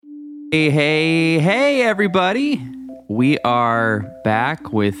Hey, everybody. We are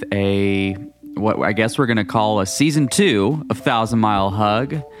back with what I guess we're going to call a season 2 of 1,000 Mile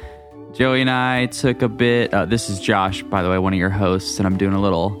Hug. Joey and I took a bit, this is Josh, by the way, one of your hosts, and I'm doing a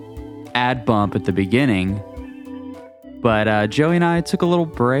little ad bump at the beginning. But Joey and I took a little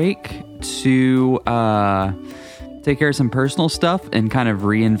break to take care of some personal stuff and kind of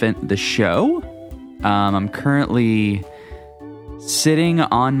reinvent the show. I'm currently sitting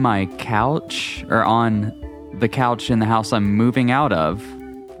on my couch, or on the couch in the house I'm moving out of,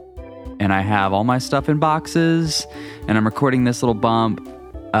 and I have all my stuff in boxes, and I'm recording this little bump,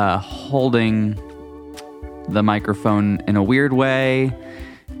 holding the microphone in a weird way.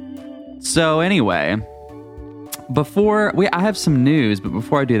 So anyway, I have some news, but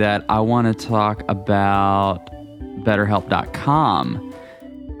before I do that, I want to talk about BetterHelp.com.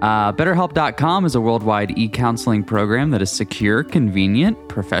 BetterHelp.com is a worldwide e-counseling program that is secure, convenient,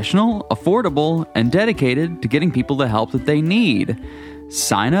 professional, affordable, and dedicated to getting people the help that they need.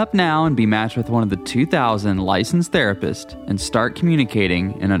 Sign up now and be matched with one of the 2,000 licensed therapists and start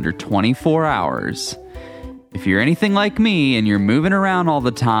communicating in under 24 hours. If you're anything like me and you're moving around all the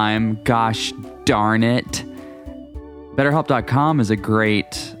time, gosh darn it, BetterHelp.com is a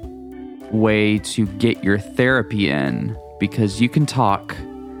great way to get your therapy in because you can talk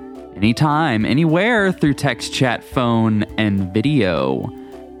anytime, anywhere through text, chat, phone, and video,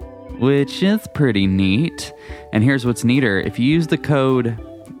 which is pretty neat. And here's what's neater. If you use if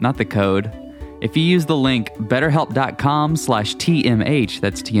you use the link betterhelp.com/TMH,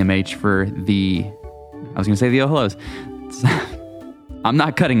 that's TMH for the oh hellos. I'm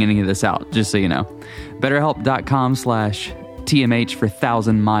not cutting any of this out, just so you know. betterhelp.com/TMH for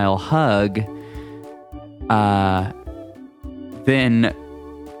 1,000 Mile Hug. Then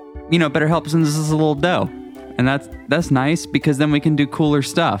BetterHelp sends us a little dough. And that's nice because then we can do cooler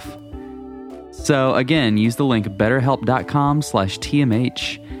stuff. So again, use the link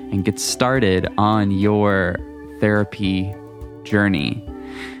betterhelp.com/TMH and get started on your therapy journey.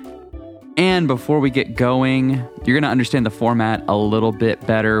 And before we get going, you're going to understand the format a little bit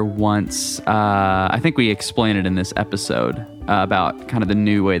better once, I think we explained it in this episode about kind of the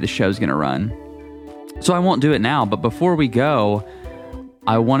new way the show's going to run. So I won't do it now, but before we go,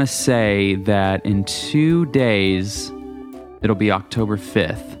 I want to say that in 2 days, it'll be October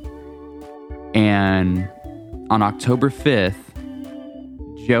 5th. And on October 5th,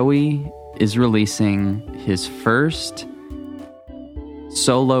 Joey is releasing his first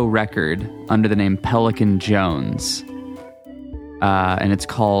solo record under the name Pelican Jones. And it's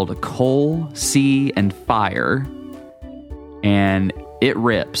called Coal, Sea, and Fire. And it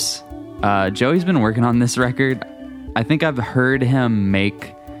rips. Joey's been working on this record. I think I've heard him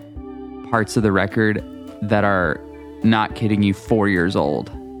make parts of the record that are, not kidding you, 4 years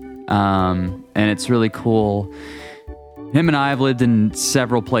old. And it's really cool. Him and I have lived in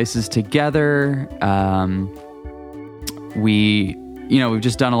several places together. We've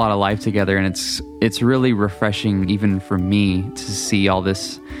just done a lot of life together, and it's really refreshing even for me to see all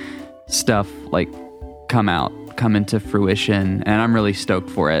this stuff come into fruition, and I'm really stoked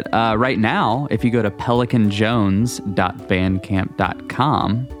for it. Right now, if you go to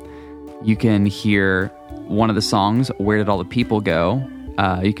pelicanjones.bandcamp.com, you can hear one of the songs, Where Did All the People Go?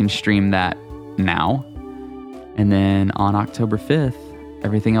 You can stream that now. And then on October 5th,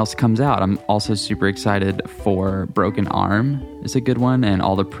 everything else comes out. I'm also super excited for Broken Arm is a good one, and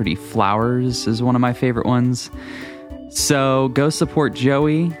All the Pretty Flowers is one of my favorite ones. So go support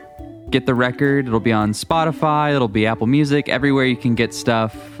Joey. Get the record. It'll be on Spotify. It'll be Apple Music. Everywhere you can get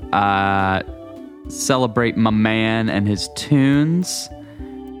stuff. Celebrate my man and his tunes.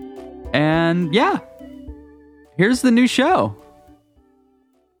 And yeah, here's the new show.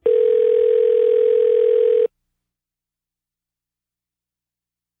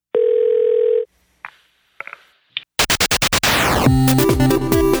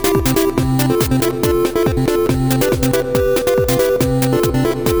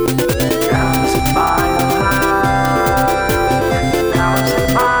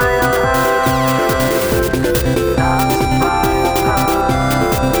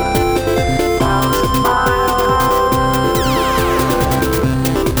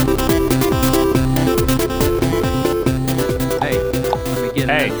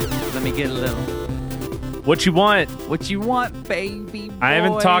 What you want? What you want, baby boy? I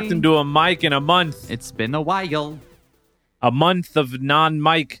haven't talked into a mic in a month. It's been a while. A month of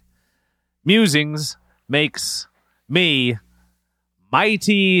non-mic musings makes me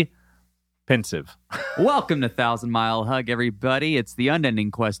mighty pensive. Welcome to Thousand Mile Hug, everybody. It's the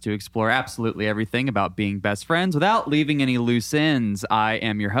unending quest to explore absolutely everything about being best friends without leaving any loose ends. I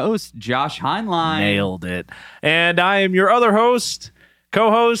am your host, Josh Heinlein. Nailed it. And I am your other host,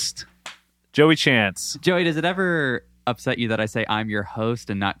 co-host, Joey Chance. Joey, does it ever upset you that I say I'm your host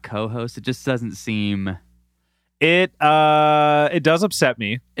and not co-host? It just doesn't seem... It does upset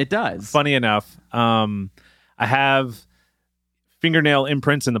me. It does. Funny enough, I have fingernail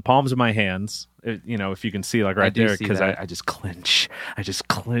imprints in the palms of my hands. If you can see, like right there, because I just clench. I just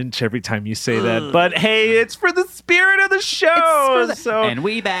clench every time you say that. But hey, it's for the spirit of the show. And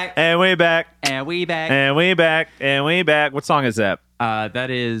we back. And we back. And we back. And we back. And we back. What song is that? That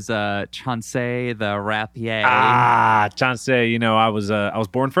is Chancey the Rapier. Chancey. I was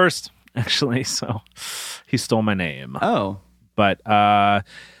born first, actually, so he stole my name. Oh. But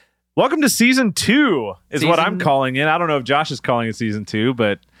welcome to season 2 is what I'm calling it. I don't know if Josh is calling it season 2,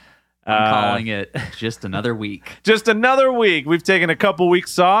 but I'm calling it just another week. Just another week. We've taken a couple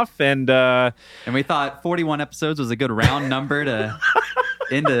weeks off, and we thought 41 episodes was a good round number to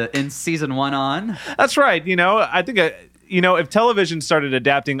end season 1 on. That's right. I think if television started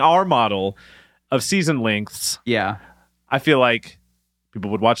adapting our model of season lengths, yeah, I feel like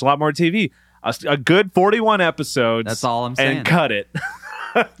people would watch a lot more TV. A good 41 episodes. That's all I'm saying. And cut it.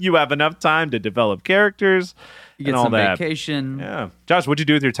 You have enough time to develop characters. You get some vacation. Yeah. Josh, what'd you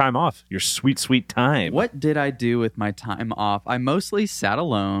do with your time off? Your sweet, sweet time. What did I do with my time off? I mostly sat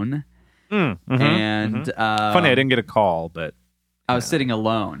alone. Funny, I didn't get a call, but... I was sitting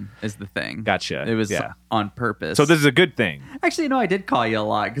alone is the thing. Gotcha. It was on purpose. So this is a good thing. Actually, no, I did call you a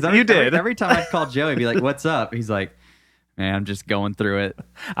lot. Because you did. Every time I'd call Joey, I'd be like, what's up? He's like, man, I'm just going through it.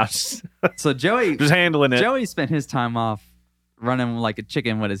 So Joey... just handling it. Joey spent his time off running like a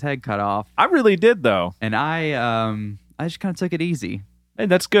chicken with his head cut off. I really did, though. And I just kind of took it easy. Hey,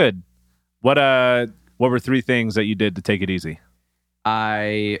 that's good. What were 3 things that you did to take it easy?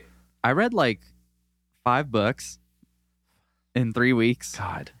 I read like 5 books in 3 weeks.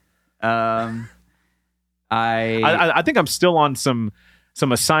 God. I think I'm still on some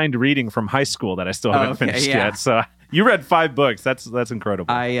assigned reading from high school that I still haven't finished yet. So you read 5 books. That's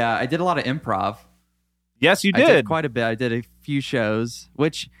incredible. I did a lot of improv. Yes, you did. I did quite a bit. I did a few shows,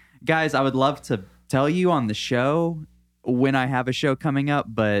 which, guys, I would love to tell you on the show when I have a show coming up,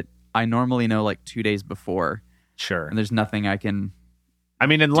 but I normally know like 2 days before. Sure. And there's nothing I can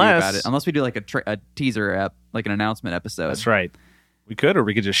unless do about it. Unless we do like a teaser like an announcement episode. That's right. We could, or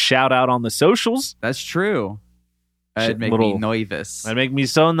we could just shout out on the socials. That's true. It'd make me nervous. That'd make me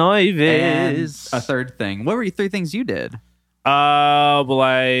so nervous. And a third thing. What were 3 things you did? Well,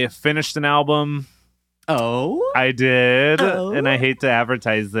 I finished an album. Oh? I did. Oh. And I hate to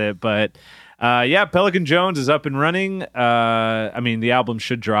advertise it, but Pelican Jones is up and running. The album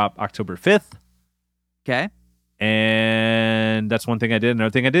should drop October 5th. Okay. And that's one thing I did. Another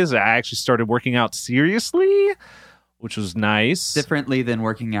thing I did is I actually started working out seriously, which was nice. Differently than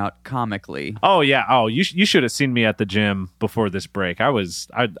working out comically. Oh, yeah. Oh, you should have seen me at the gym before this break. I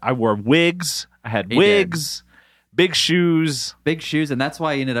wore wigs. I had wigs. Big shoes, and that's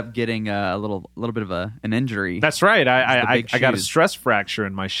why I ended up getting a little bit of an injury. That's right. I got a stress fracture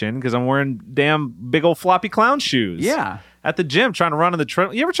in my shin because I'm wearing damn big old floppy clown shoes. Yeah, at the gym trying to run on the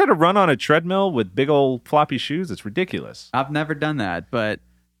treadmill. You ever try to run on a treadmill with big old floppy shoes? It's ridiculous. I've never done that, but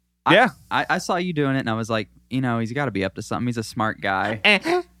I saw you doing it, and I was like, he's got to be up to something. He's a smart guy.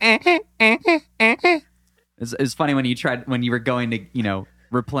 It's funny when you were going to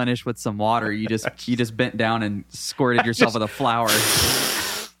replenish with some water. You just bent down and squirted yourself with a flower.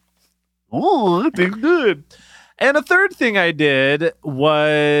 Oh, that tastes good. And a third thing I did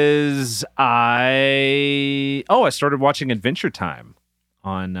was I started watching Adventure Time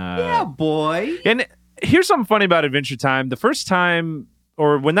on. Yeah, boy. And here's something funny about Adventure Time. The first time,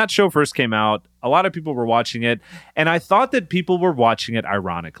 or when that show first came out, a lot of people were watching it, and I thought that people were watching it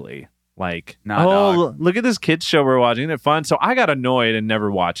ironically. Like, look at this kids show we're watching. Isn't it fun? So I got annoyed and never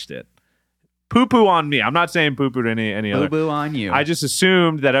watched it. Poo-poo on me. I'm not saying poo-poo to any other. Poo-poo on you. I just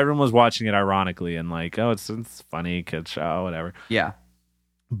assumed that everyone was watching it ironically and like, oh, it's funny, kids show, whatever. Yeah.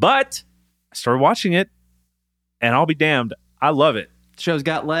 But I started watching it, and I'll be damned, I love it. Show's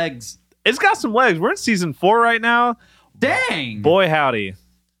got legs. It's got some legs. We're in season 4 right now. Dang. Boy, howdy.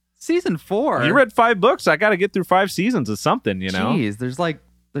 Season 4? You read 5 books. I got to get through 5 seasons of something, Jeez, there's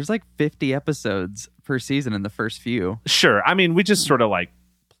like 50 episodes per season in the first few. Sure. I mean, we just sort of like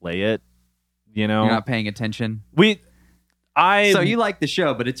play it, You're not paying attention. So you like the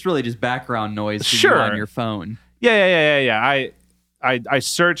show, but it's really just background noise for you on your phone. Yeah. I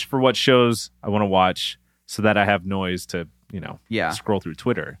search for what shows I want to watch so that I have noise to, scroll through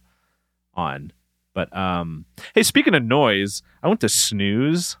Twitter on. But hey, speaking of noise, I went to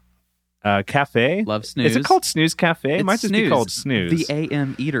Snooze Cafe. Love Snooze. Is it called Snooze Cafe? It might just be called Snooze. The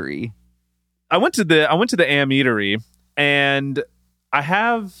AM Eatery. I went to the AM Eatery, and I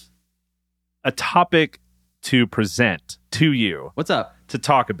have a topic to present to you. What's up? To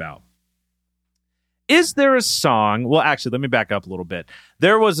talk about. Is there a song? Well, actually, let me back up a little bit.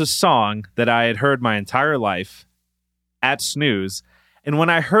 There was a song that I had heard my entire life at Snooze, and when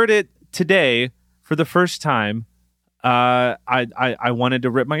I heard it today for the first time, I wanted to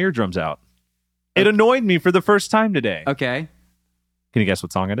rip my eardrums out. It annoyed me for the first time today. Okay. Can you guess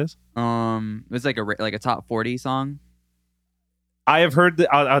what song it is? It's like a top 40 song. I have heard.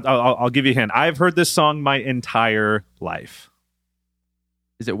 I'll give you a hint. I've heard this song my entire life.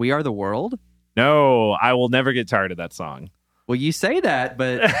 Is it "We Are the World"? No, I will never get tired of that song. Well, you say that,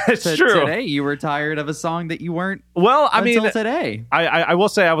 but it's true. Today you were tired of a song that you weren't. Well, until today. I will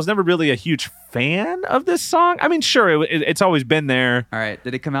say I was never really a huge fan of this song. I mean, sure, it's always been there. All right.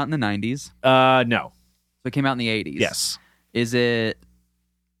 Did it come out in the 90s? No. So it came out in the 80s. Yes. Is it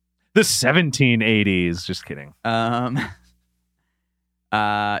the 1780s? Just kidding.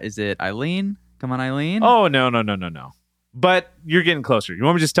 Is it Eileen? Come on, Eileen. Oh, no. But you're getting closer. You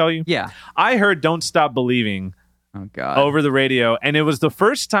want me to just tell you? Yeah. I heard "Don't Stop Believing" oh God. over the radio, and it was the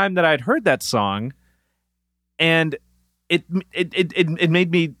first time that I'd heard that song, and it made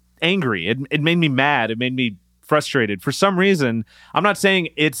me angry. It made me mad. It made me frustrated. For some reason, I'm not saying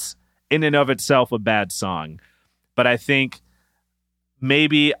it's in and of itself a bad song, but I think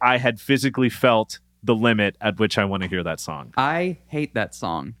maybe I had physically felt the limit at which I want to hear that song. I hate that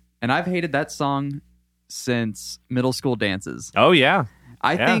song, and I've hated that song since middle school dances. Oh yeah.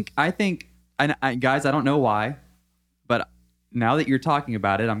 I think, and guys, I don't know why, but now that you're talking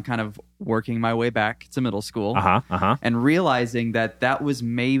about it, I'm kind of working my way back to middle school and realizing that was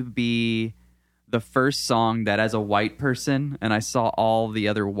maybe the first song that, as a white person, and I saw all the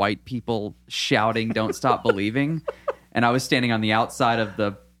other white people shouting "Don't Stop Believing," and I was standing on the outside of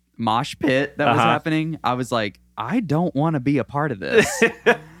the mosh pit that was happening. I was like, I don't want to be a part of this.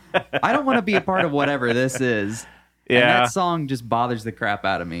 I don't want to be a part of whatever this is. Yeah. And that song just bothers the crap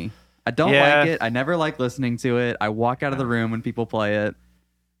out of me. I don't like it. I never like listening to it. I walk out of the room when people play it.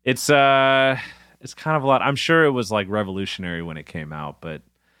 It's kind of a lot. I'm sure it was like revolutionary when it came out, but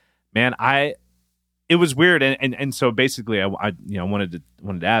man, it was weird. And so basically I wanted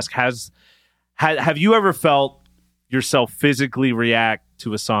to ask, have you ever felt yourself physically react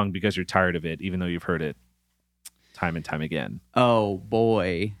to a song because you're tired of it, even though you've heard it time and time again? Oh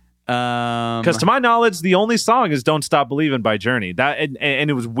boy. Because to my knowledge, the only song is "Don't Stop Believing" by Journey. That and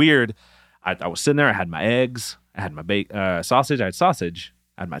it was weird. I was sitting there. I had my eggs. I had my sausage. I had sausage.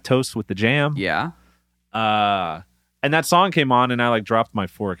 I had my toast with the jam. Yeah. And that song came on, and I like dropped my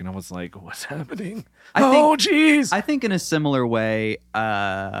fork, and I was like, "What's happening?" Jeez. I think in a similar way,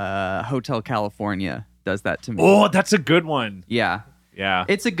 Hotel California does that to me. Oh, that's a good one. Yeah. Yeah.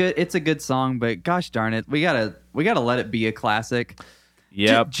 It's a good song, but gosh darn it, we gotta let it be a classic.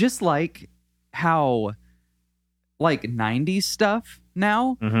 Yep. Just like how, like 90s stuff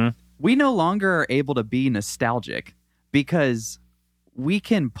now, we no longer are able to be nostalgic because we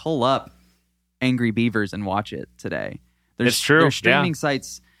can pull up Angry Beavers and watch it today. It's true. There's streaming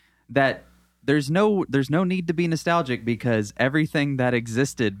sites that there's no need to be nostalgic because everything that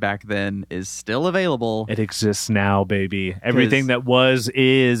existed back then is still available. It exists now, baby. Everything that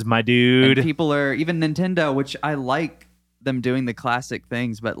is, my dude. And people are, even Nintendo, which I like them doing the classic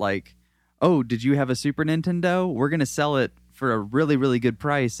things, but like, oh, did you have a Super Nintendo? We're gonna sell it for a really, really good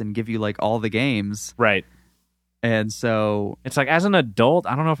price and give you like all the games. Right. And so it's like, as an adult,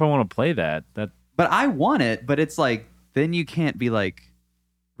 I don't know if I want to play that. But I want it, but it's like, then you can't be like,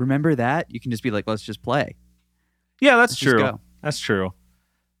 remember that? You can just be like, let's just play. Yeah, that's true. That's true.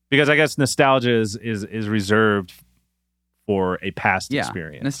 Because I guess nostalgia is reserved for a past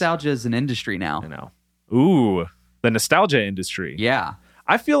experience. Nostalgia is an industry now. I know. Ooh, the nostalgia industry. Yeah.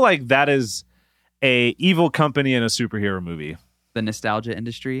 I feel like that is a evil company in a superhero movie. The nostalgia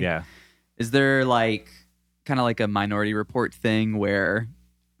industry? Yeah. Is there like kind of like a Minority Report thing where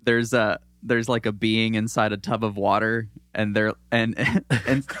there's like a being inside a tub of water and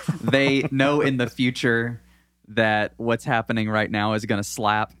they know in the future that what's happening right now is going to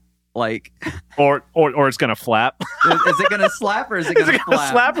slap, like, or it's going to flap. Is it going to slap or is it going to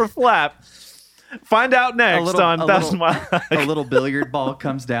flap? Slap or flap? Find out next on 1,000 Mile. A little billiard ball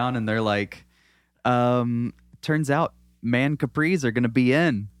comes down and they're like, turns out man capris are going to be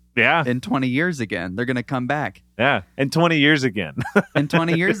in. Yeah. In 20 years again. They're going to come back. Yeah. In 20 years again. In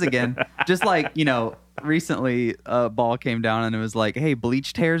 20 years again. Just like, recently a ball came down and it was like, hey,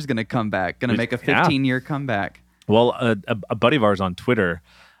 bleached hair is going to come back, going to make a 15-year comeback. Well, a buddy of ours on Twitter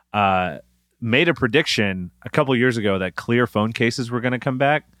made a prediction a couple years ago that clear phone cases were going to come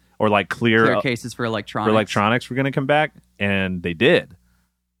back, or like clear cases for electronics. Were going to come back, and they did.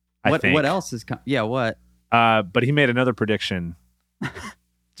 What else is? What? But he made another prediction.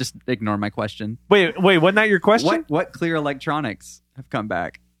 Just ignore my question. Wait, wasn't that your question? What clear electronics have come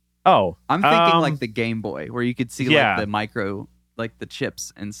back? Oh, I'm thinking like the Game Boy, where you could see like the micro, like the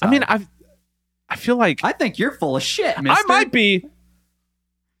chips inside. I mean, I feel like I think you're full of shit, mister. I might be.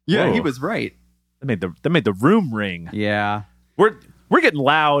 Yeah, Whoa. he was right. That made the room ring. Yeah, we're getting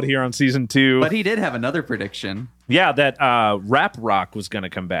loud here on season 2. But he did have another prediction. Yeah, that rap rock was going to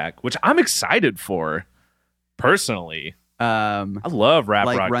come back, which I'm excited for personally. I love rap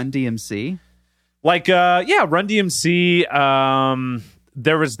rock. Like Run DMC. Like Run DMC.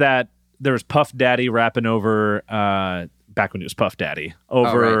 There was Puff Daddy rapping over back when it was Puff Daddy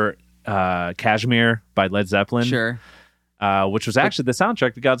over Kashmir by Led Zeppelin. Sure. Which was actually the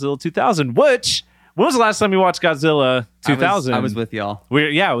soundtrack to Godzilla 2000. When was the last time you watched Godzilla 2000? I was with y'all.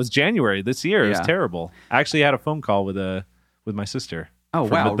 It was January this year. It was terrible. I actually had a phone call with my sister. Oh,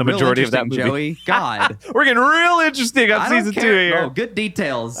 wow. The majority of that movie. Joey. God. We're getting real interesting on season 2 here. Oh, good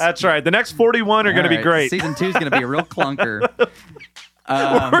details. That's right. The next 41 are going to be great. Season 2 is going to be a real clunker.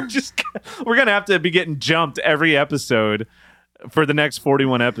 We're going to have to be getting jumped every episode for the next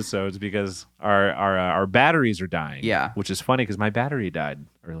 41 episodes because our batteries are dying. Yeah. Which is funny because my battery died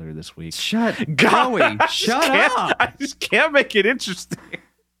earlier this week. Joey, shut up. I just can't make it interesting.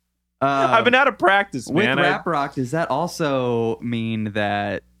 I've been out of practice, man. With rap rock, does that also mean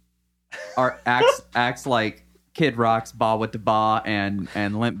that our acts like Kid Rock's Ba With Da Ba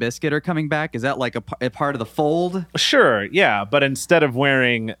and Limp Bizkit are coming back? Is that like a part of the fold? Sure, yeah. But instead of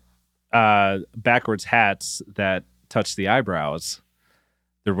wearing backwards hats that touch the eyebrows,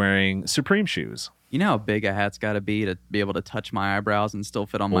 they're wearing Supreme shoes. You know how big a hat's got to be able to touch my eyebrows and still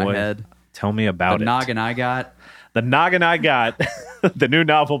fit on my head? Tell me about the noggin I got. The Noggin I Got, the new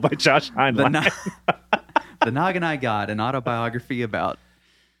novel by Josh Heinlein. The Noggin I Got, an autobiography about...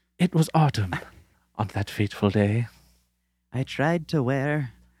 It was autumn on that fateful day. I tried to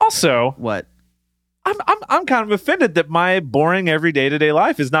wear... Also... What? I'm kind of offended that my boring everyday to-day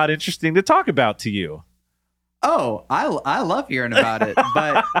life is not interesting to talk about to you. Oh, I love hearing about it,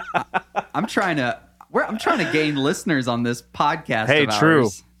 but I'm trying to gain listeners on this podcast. Hey, of ours. True.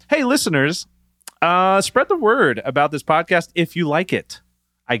 Hey, listeners, spread the word about this podcast if you like it.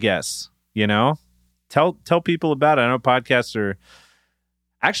 I guess tell people about it. I know podcasts are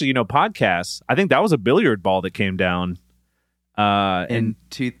actually podcasts. I think that was a billiard ball that came down in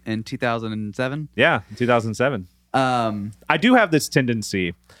 2007. Yeah, in 2007. I do have this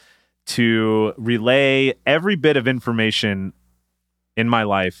tendency to relay every bit of information in my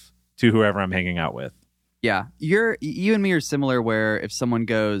life to whoever I'm hanging out with. Yeah, you and me are similar. Where if someone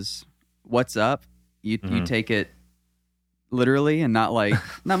goes, "What's up?" you take it literally and not like,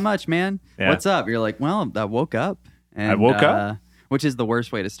 "Not much, man." Yeah. What's up? You're like, "Well, I woke up." And, I woke up, which is the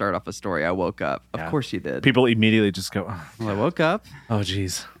worst way to start off a story. I woke up. Of course you did. People immediately just go, "Oh, well, I woke up." Oh,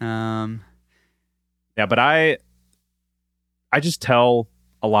 geez. Yeah, but I just tell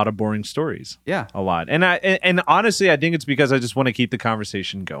a lot of boring stories. Yeah, a lot, and honestly, I think it's because I just want to keep the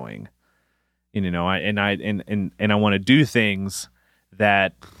conversation going. I want to do things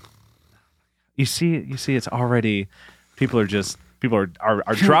that you see. It's already people are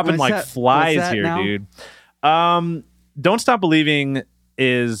dropping like flies here, now? Dude. Don't Stop Believing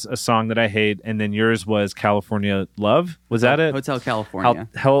is a song that I hate, and then yours was California Love. Was that it? Hotel California.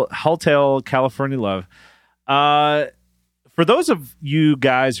 Hotel California Love. For those of you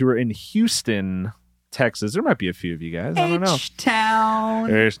guys who are in Houston, Texas, there might be a few of you guys. I don't know. H-Town.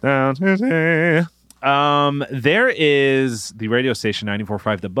 There is the radio station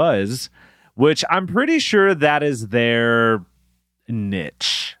 94.5 The Buzz, which I'm pretty sure that is their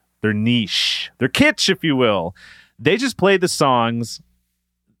niche, their kitsch, if you will. They just play the songs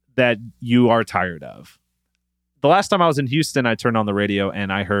that you are tired of. The last time I was in Houston, I turned on the radio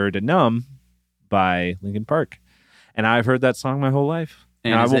and I heard Numb by Linkin Park. And I've heard that song my whole life.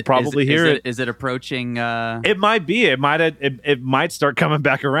 And I will probably hear it. Is it approaching? It might be. It might start coming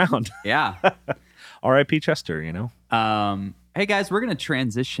back around. Yeah. R.I.P. Chester, Hey, guys, we're going to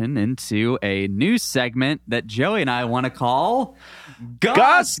transition into a new segment that Joey and I want to call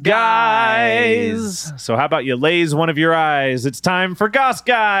Goss Guys. So how about you laze one of your eyes? It's time for Goss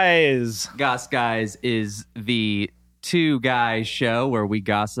Guys. Goss Guys is the two guys show where we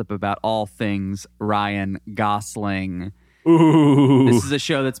gossip about all things Ryan Gosling. Ooh. This is a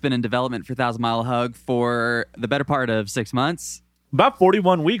show that's been in development for Thousand Mile Hug for the better part of 6 months. About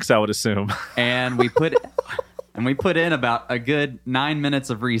 41 weeks, I would assume. And we put in about a good 9 minutes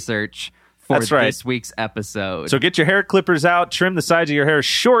of research for this week's episode. So get your hair clippers out, trim the sides of your hair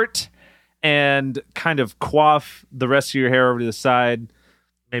short, and kind of coif the rest of your hair over to the side.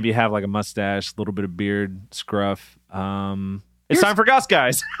 Maybe have like a mustache, a little bit of beard, scruff. It's time for Goss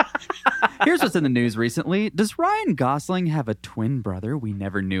Guys. Here's what's in the news recently. Does Ryan Gosling have a twin brother we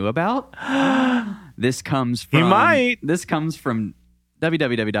never knew about? This comes from... He might. This comes from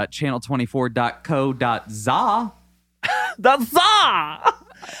www.channel24.co.za.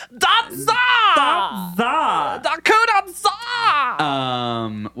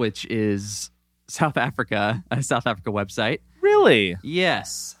 Which is South Africa, a South Africa website. Really?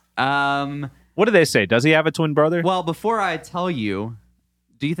 Yes. What do they say? Does he have a twin brother? Well, before I tell you,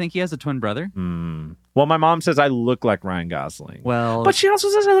 do you think he has a twin brother? Well, my mom says I look like Ryan Gosling. Well, but she also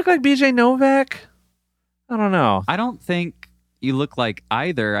says I look like BJ Novak. I don't know. I don't think you look like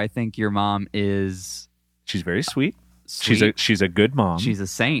either. I think your mom is... She's very sweet. She's a good mom. She's a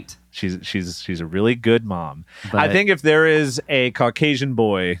saint. She's a really good mom. But I think if there is a Caucasian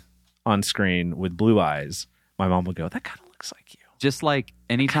boy on screen with blue eyes, my mom would go, that kind of looks like you. Just like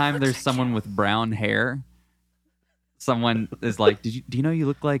anytime there's someone with brown hair, someone is like, do you know you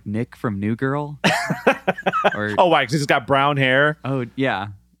look like Nick from New Girl? Or, oh, why? Because he's got brown hair? Oh, yeah.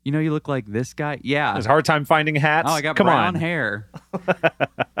 You know you look like this guy? Yeah. There's a hard time finding hats? Oh, I got Come brown on. hair.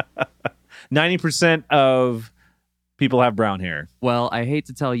 90% of people have brown hair. Well, I hate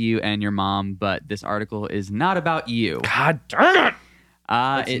to tell you and your mom, but this article is not about you. God darn it!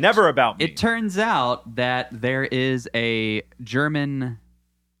 It's never about me. It turns out that there is a German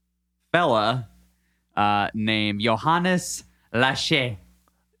fella named Johannes Lasche.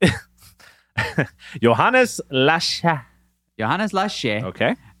 Johannes Lasche. Johannes Lasche.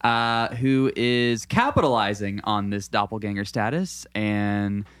 Okay. Who is capitalizing on this doppelganger status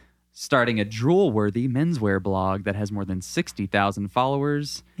and starting a drool-worthy menswear blog that has more than 60,000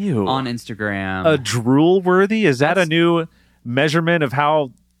 followers on Instagram. A drool-worthy? Is that a new measurement of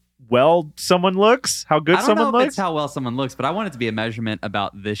how well someone looks? How good someone looks? I don't know if it's how well someone looks, but I want it to be a measurement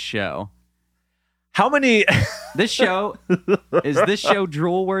about this show. How many... Is this show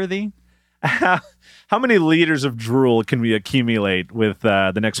drool-worthy? How many liters of drool can we accumulate with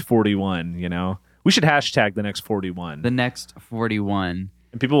the next 41, you know? We should hashtag the next 41. The next 41.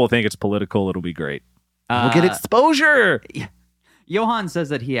 And people will think it's political. It'll be great. We'll get exposure. Johan says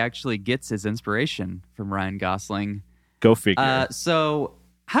that he actually gets his inspiration from Ryan Gosling. Go figure. So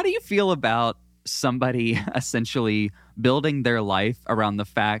how do you feel about somebody essentially building their life around the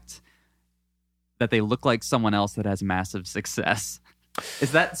fact that they look like someone else that has massive success?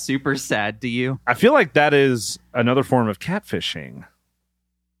 Is that super sad to you? I feel like that is another form of catfishing.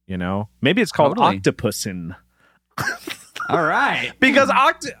 You know? Maybe it's called octopussing. All right. because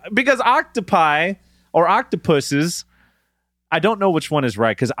octopi or octopuses, I don't know which one is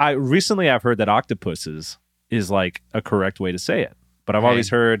right, because I've heard that octopuses is like a correct way to say it. But I've always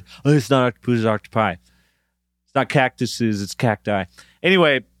heard, it's not octopuses, it's octopi. It's not cactuses, it's cacti.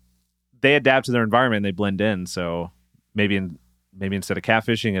 Anyway, they adapt to their environment and they blend in. So maybe instead of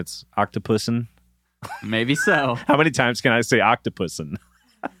catfishing, it's octopussing. Maybe so. How many times can I say octopussing?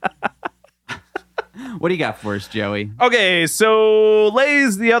 What do you got for us, Joey? Okay, so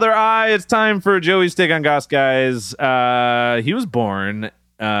Lays the Other Eye. It's time for Joey's take on Goss Guys. He was born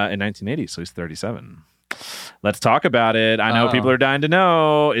in 1980, so he's 37. Let's talk about it. I know people are dying to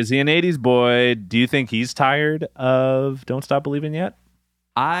know. Is he an 80s boy? Do you think he's tired of Don't Stop Believing yet?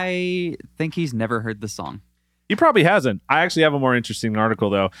 I think he's never heard the song. He probably hasn't. I actually have a more interesting article,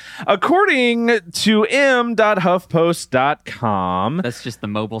 though. According to m.huffpost.com. That's just the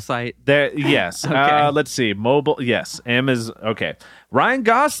mobile site? Yes. Okay. Let's see. Mobile. Yes. M is... Okay. Ryan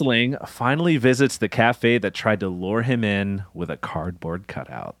Gosling finally visits the cafe that tried to lure him in with a cardboard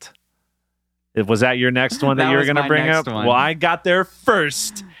cutout. Was that your next one that you were going to bring up? One. Well, I got there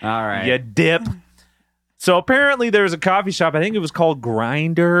first. All right. You dip. So apparently there's a coffee shop. I think it was called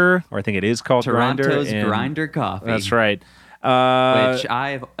Grinder, or I think it is called Toronto's Grinder Coffee. That's right. Which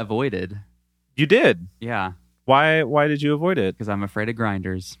I've avoided. You did? Yeah. Why did you avoid it? Because I'm afraid of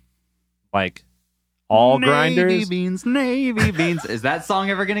grinders. Like all grinders? Navy beans. Is that song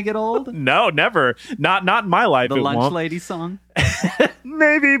ever going to get old? No, never. Not in my life. The Lunch Lady song?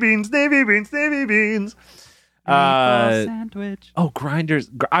 Navy beans. Sandwich. Oh,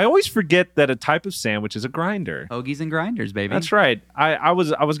 grinders. I always forget that a type of sandwich is a grinder. Hoagies and grinders, baby. That's right. I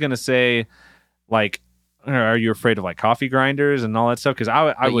was going to say like are you afraid of like coffee grinders and all that stuff? Because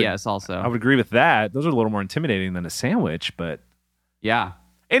I would, yes, also I would agree with that. Those are a little more intimidating than a sandwich, but yeah.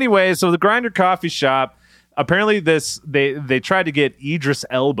 Anyway, so the Grinder Coffee Shop, apparently they tried to get Idris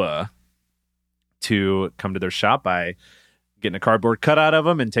Elba to come to their shop by getting a cardboard cutout of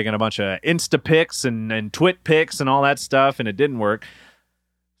him and taking a bunch of Insta pics and Twit pics and all that stuff, and it didn't work.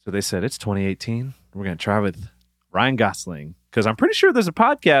 So they said, it's 2018. We're going to try with Ryan Gosling, because I'm pretty sure there's a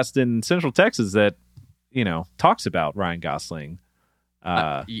podcast in Central Texas that, talks about Ryan Gosling.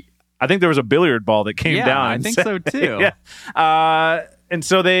 I think there was a billiard ball that came down. I think so too. Yeah. And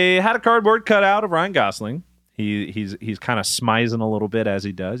so they had a cardboard cutout of Ryan Gosling. He's kind of smizing a little bit as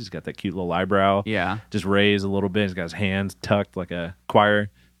he does. He's got that cute little eyebrow. Yeah. Just raised a little bit. He's got his hands tucked like a choir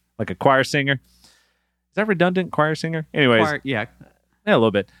singer. Is that redundant? Choir singer? Anyways. Yeah, a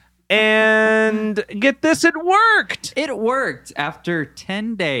little bit. And get this, it worked. It worked after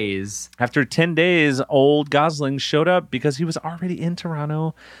 10 days. After 10 days, old Gosling showed up because he was already in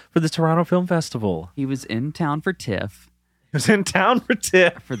Toronto for the Toronto Film Festival. He was in town for TIFF. He was in town for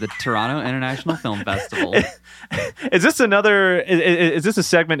TIFF. For the Toronto International Film Festival. Is this is this a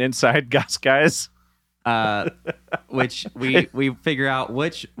segment inside Goss Guys? Which we figure out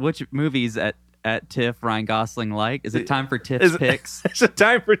which movies at TIFF Ryan Gosling like. Is it time for TIFF's picks? Is it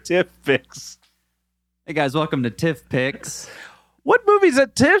time for TIFF picks? Hey guys, welcome to TIFF picks. What movies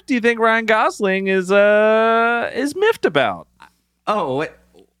at TIFF do you think Ryan Gosling is miffed about? Oh,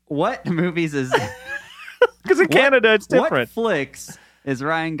 what movies is? Because in Canada it's different. What flicks is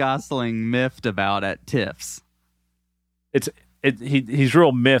Ryan Gosling miffed about at TIFFs? He's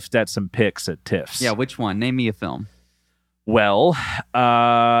real miffed at some picks at TIFFs. Yeah, which one? Name me a film. Well,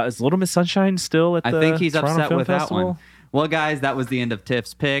 is Little Miss Sunshine still at the I think he's Toronto upset Film with Festival? that one. Well, guys, that was the end of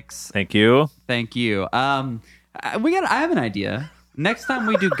TIFF's picks. Thank you. I have an idea. Next time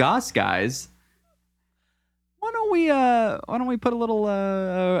we do Goss Guys, why don't we put a little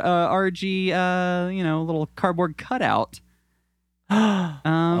RG little cardboard cutout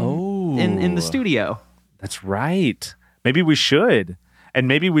in the studio. That's right. Maybe we should. And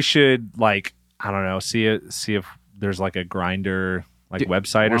maybe we should, like, I don't know, see if there's like a Grinder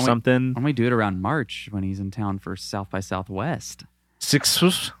website or something. Why don't we do it around March when he's in town for South by Southwest? Six. Are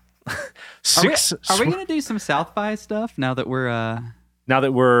we going to do some South by stuff now that we're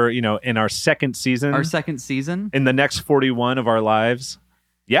in our second season? Our second season? In the next 41 of our lives?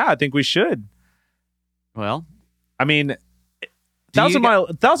 Yeah, I think we should. Well, I mean, Thousand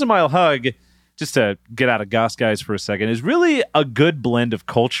Mile Hug, just to get out of Goss Guys for a second, is really a good blend of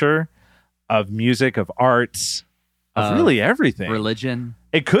culture, of music, of arts, of really everything. Religion.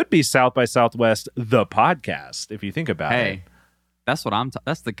 It could be South by Southwest, the podcast, if you think about it. Hey, that's what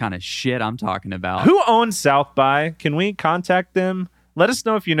that's the kind of shit I'm talking about. Who owns South by? Can we contact them? Let us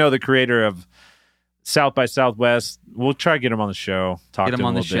know if you know the creator of South by Southwest. We'll try to get him on the show. Get him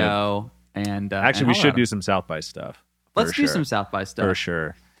on the show. And actually, we should do some South by stuff. Let's do some South by stuff. For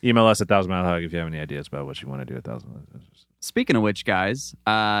sure. Email us at 1000 Mile Hug if you have any ideas about what you want to do at 1000 Mile Hug. Speaking of which, guys,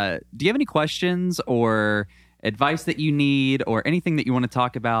 do you have any questions or advice that you need or anything that you want to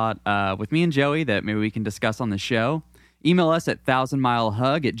talk about with me and Joey that maybe we can discuss on the show? Email us at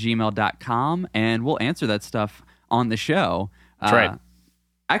 1000milehug@gmail.com and we'll answer that stuff on the show. That's right.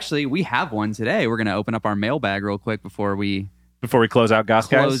 Actually, we have one today. We're going to open up our mailbag real quick before we close out Goss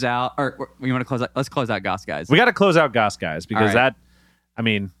Guys. We want to close out. Let's close out Goss Guys. We got to close out Goss Guys because the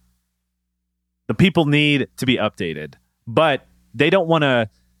people need to be updated, but they don't want to,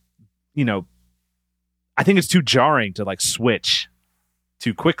 I think it's too jarring to like switch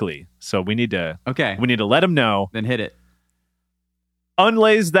too quickly. So we need to let them know. Then hit it.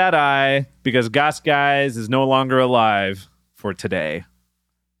 Unlaze that eye because Goss Guys is no longer alive for today.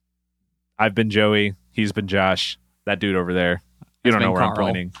 I've been Joey. He's been Josh. That dude over there. You don't know where I'm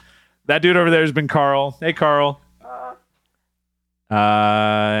pointing. That dude over there has been Carl. Hey, Carl.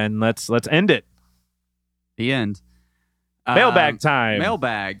 And let's end it. The end. Mailbag time.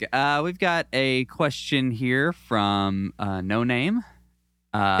 Mailbag. We've got a question here from No Name.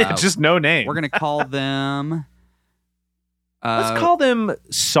 Just No Name. We're going to call them... let's call them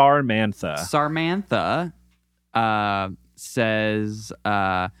Sarmantha. Sarmantha says,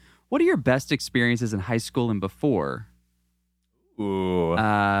 what are your best experiences in high school and before? Ooh.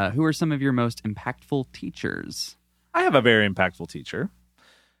 Who are some of your most impactful teachers? I have a very impactful teacher.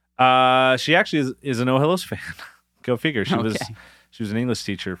 She actually is an O'Hillos fan. Go figure. She was an English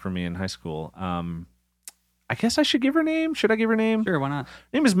teacher for me in high school. I guess I should give her name. Should I give her name? Sure, why not? Her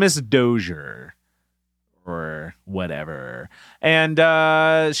name is Miss Dozier or whatever. And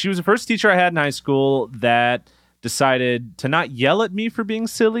she was the first teacher I had in high school that decided to not yell at me for being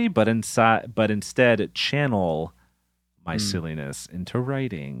silly, but instead channel my silliness into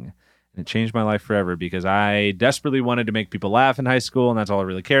writing. And it changed my life forever because I desperately wanted to make people laugh in high school, and that's all I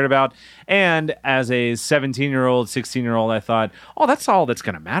really cared about. And as a 17-year-old, 16-year-old, I thought, oh, that's all that's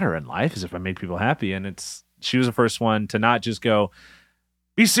going to matter in life is if I make people happy. And she was the first one to not just go,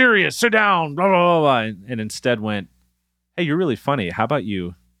 be serious, sit down, blah, blah, blah, and instead went, hey, you're really funny. How about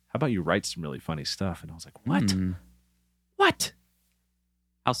you write some really funny stuff? And I was like, what? What?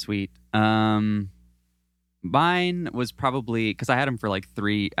 How sweet. Mine was probably, because I had him for like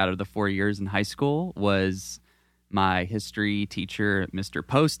 3 out of the 4 years in high school, was my history teacher, Mr.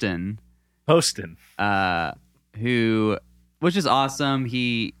 Poston. Who was just awesome.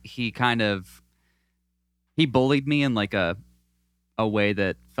 He bullied me in like a way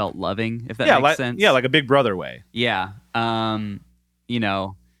that felt loving, if that makes sense. Yeah, like a big brother way. Yeah. You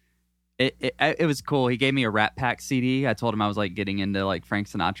know, it was cool. He gave me a Rat Pack CD. I told him I was like getting into like Frank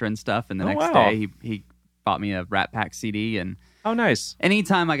Sinatra and stuff, and the next day he bought me a Rat Pack CD. And oh, nice.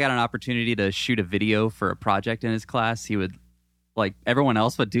 Anytime I got an opportunity to shoot a video for a project in his class, he would, like everyone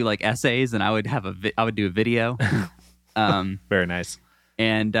else would do like essays, and I would do a video. Very nice.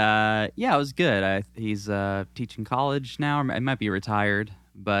 And yeah, it was good. He's teaching college now. Or it might be retired,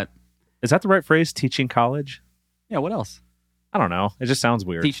 but is that the right phrase? Teaching college? Yeah. What else? I don't know. It just sounds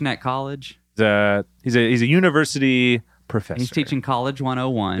weird. Teaching at college. He's a university professor. He's teaching College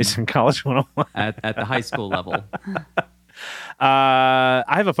 101. He's in College 101 at the high school level. I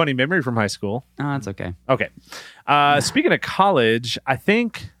have a funny memory from high school. Oh, that's okay. Okay. Speaking of college, I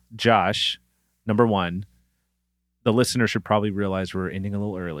think, Josh, number one, the listener should probably realize we're ending a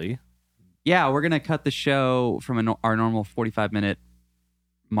little early. Yeah, we're going to cut the show from our normal 45-minute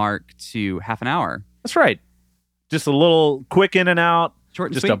mark to half an hour. That's right. Just a little quick in and out. Short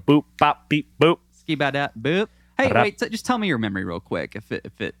and just sweet. A boop, bop, beep, boop. Ski ba da boop. Hey, wait, just tell me your memory real quick if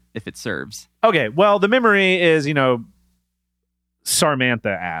it serves. Okay, well, the memory is, Sarmantha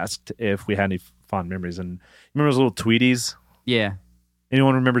asked if we had any fond memories, and remember those little Tweeties? Yeah.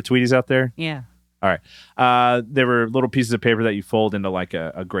 Anyone remember Tweeties out there? Yeah. All right. There were little pieces of paper that you fold into like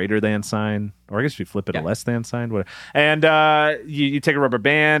a greater than sign, or I guess if you flip it a less than sign. Whatever. And you take a rubber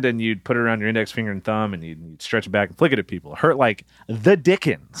band and you'd put it around your index finger and thumb, and you'd stretch it back and flick it at people. It hurt like the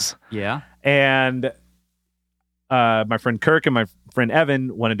dickens. Yeah. And my friend Kirk and my friend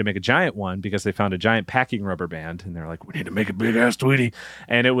Evan wanted to make a giant one because they found a giant packing rubber band, and they're like, we need to make a big ass Tweety.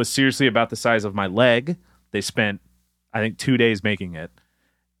 And it was seriously about the size of my leg. They spent, I think, 2 days making it.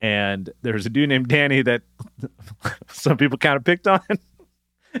 And there was a dude named Danny that some people kind of picked on.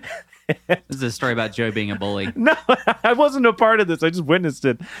 This is a story about Joe being a bully. No, I wasn't a part of this. I just witnessed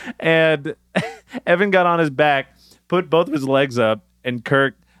it. And Evan got on his back, put both of his legs up, and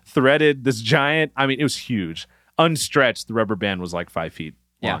Kirk threaded this giant, I mean, it was huge. Unstretched, the rubber band was like 5 feet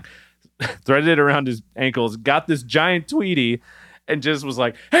long. Yeah. Threaded it around his ankles, got this giant Tweety, and just was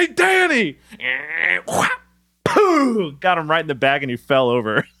like, hey, Danny! Got him right in the back, and he fell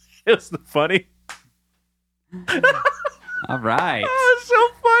over. It was funny. All right. Oh, it's so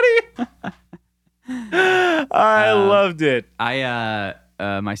funny. I loved it.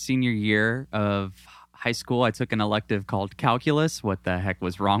 My senior year of high school, I took an elective called calculus. What the heck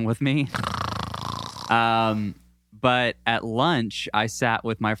was wrong with me? But at lunch, I sat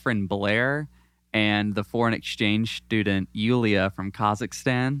with my friend Blair and the foreign exchange student Yulia from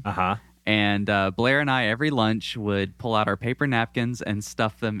Kazakhstan. Uh-huh. And Blair and I, every lunch, would pull out our paper napkins and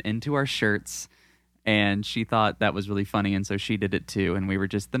stuff them into our shirts. And she thought that was really funny, and so she did it too. And we were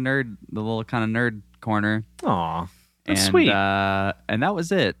just the little kind of nerd corner. Aw, that's sweet. And that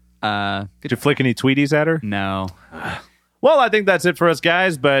was it. Did you flick any Tweeties at her? No. Well, I think that's it for us,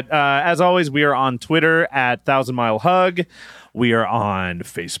 guys. But as always, we are on Twitter at 1000 Mile Hug. We are on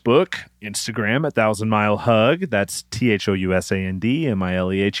Facebook, Instagram at 1000 Mile Hug. That's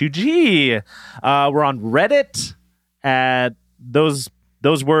THOUSANDMILEHUG. We're on Reddit at those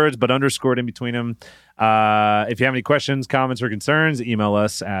words, but underscored in between them. If you have any questions, comments, or concerns, email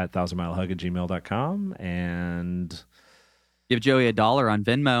us at 1000milehug@gmail.com. And give Joey $1 on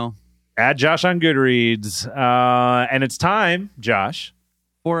Venmo. Add Josh on Goodreads. And it's time, Josh,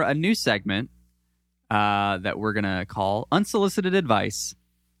 for a new segment that we're going to call Unsolicited Advice.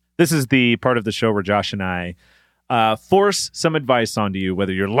 This is the part of the show where Josh and I force some advice onto you,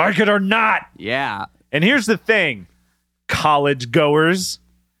 whether you like it or not. Yeah. And here's the thing, college goers,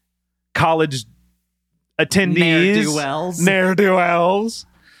 college attendees, ne'er-do-wells.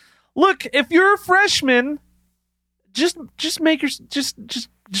 Look, if you're a freshman, just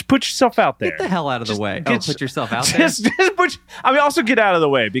Just put yourself out there. Get the hell out of the way. Put yourself out there. Just also get out of the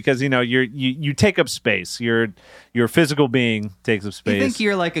way because you take up space. Your physical being takes up space. You think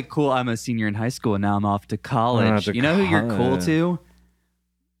you're like I'm a senior in high school and now I'm off to college. You know who you're cool to?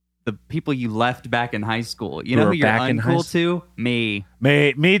 The people you left back in high school. You know who you're uncool to? Me.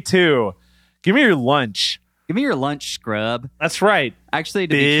 Me too. Give me your lunch. Give me your lunch, scrub. That's right. Actually,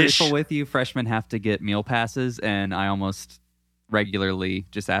 to be truthful with you, freshmen have to get meal passes, and I almost regularly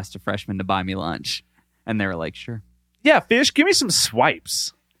just asked a freshman to buy me lunch, and they were like, sure. Yeah, Fish, give me some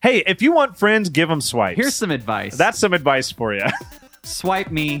swipes. Hey, if you want friends, give them swipes. Here's some advice. That's some advice for you. Swipe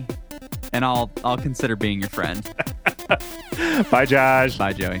me, and I'll consider being your friend. Bye, Josh.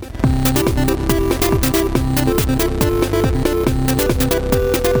 Bye, Joey.